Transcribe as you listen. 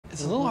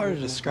It's a little hard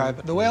to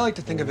describe. The way I like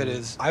to think of it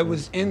is I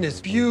was in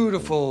this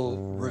beautiful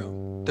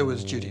room that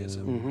was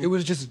Judaism. It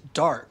was just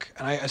dark,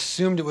 and I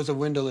assumed it was a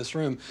windowless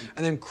room.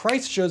 And then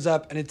Christ shows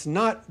up, and it's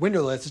not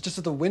windowless, it's just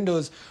that the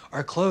windows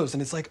are closed,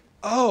 and it's like,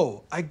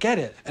 oh, I get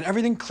it. And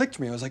everything clicked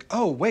to me. I was like,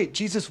 oh, wait,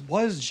 Jesus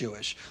was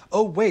Jewish.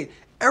 Oh, wait,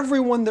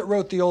 everyone that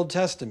wrote the Old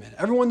Testament,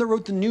 everyone that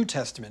wrote the New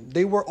Testament,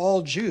 they were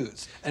all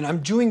Jews. And I'm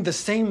doing the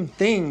same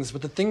things,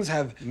 but the things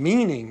have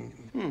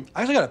meaning.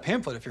 I actually got a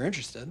pamphlet if you're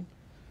interested.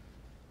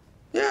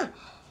 Yeah.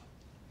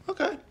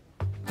 Okay.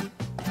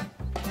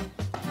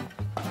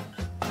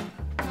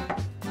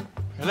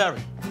 Hey,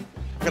 Larry,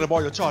 I gotta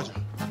borrow your charger.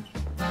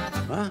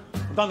 Huh?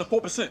 I'm down to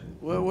 4%.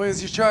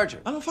 Where's your charger?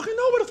 I don't fucking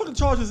know where the fucking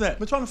charger's at.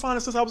 Been trying to find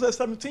it since I was at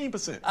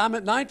 17%. I'm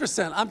at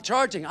 9%. I'm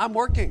charging. I'm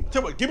working.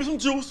 Tell you what, give me some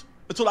juice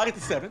until I get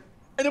to 7,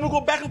 and then we'll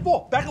go back and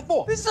forth, back and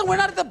forth. Listen, we're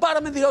not at the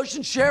bottom of the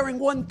ocean sharing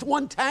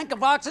one tank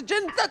of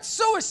oxygen. That's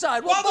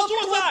suicide. Why the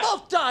suicide? We'll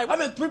both die.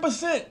 I'm at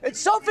 3%. It's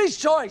Sophie's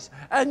choice,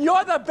 and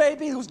you're the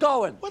baby who's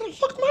going. Where the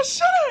fuck my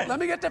shit at? Let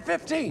me get to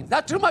 15.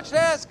 Not too much to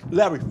ask.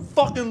 Larry,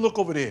 fucking look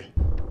over there.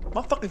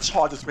 My fucking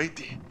charger's right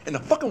there, and the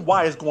fucking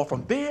wire's going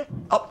from there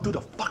up through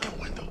the fucking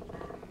window.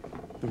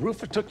 The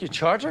roofer took your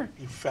charger?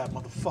 You fat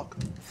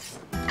motherfucker.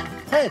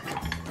 Hey!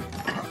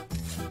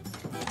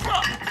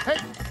 Hey!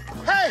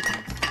 Hey!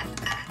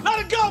 Let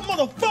it go,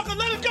 motherfucker!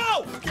 Let it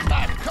go! Get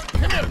back!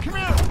 Come here! Come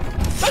here!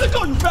 Let it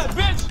go, you fat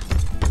bitch!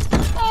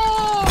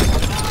 Oh!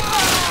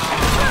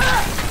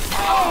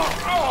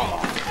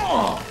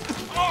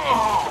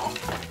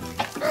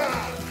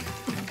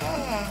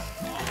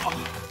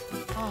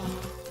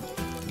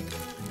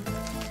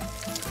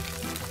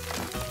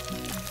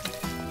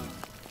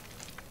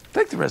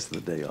 Take the rest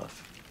of the day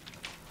off.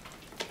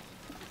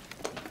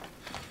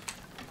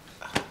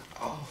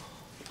 I'm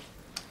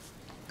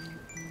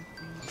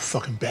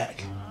fucking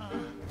back.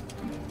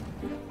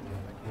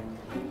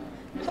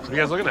 What are you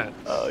guys looking at?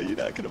 Oh, you're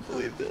not gonna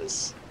believe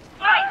this.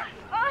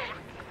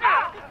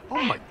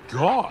 Oh my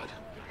God.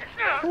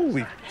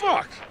 Holy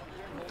fuck.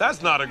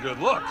 That's not a good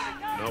look.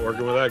 Not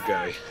working with that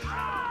guy.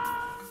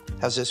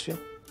 How's this feel?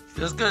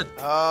 Feels good.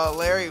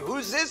 Larry,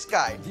 who's this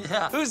guy?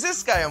 Yeah. Who's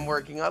this guy I'm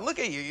working on? Look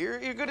at you,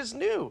 you're good as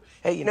new.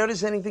 Hey, you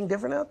notice anything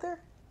different out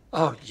there?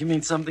 Oh, you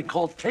mean something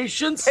called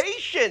patience?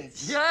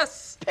 Patience!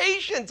 Yes.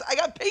 Patience! I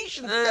got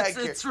patience back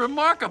here. It's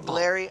remarkable.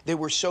 Larry, they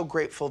were so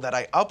grateful that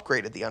I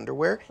upgraded the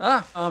underwear.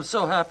 I'm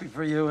so happy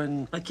for you,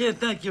 and I can't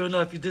thank you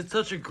enough. You did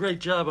such a great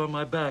job on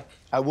my back.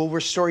 I will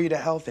restore you to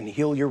health and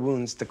heal your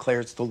wounds,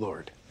 declares the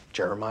Lord.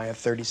 Jeremiah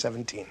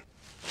 30:17.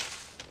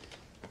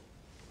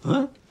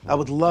 Huh? I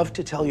would love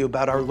to tell you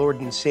about our Lord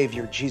and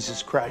Savior,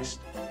 Jesus Christ.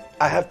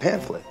 I have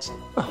pamphlets.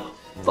 Oh,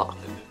 fuck.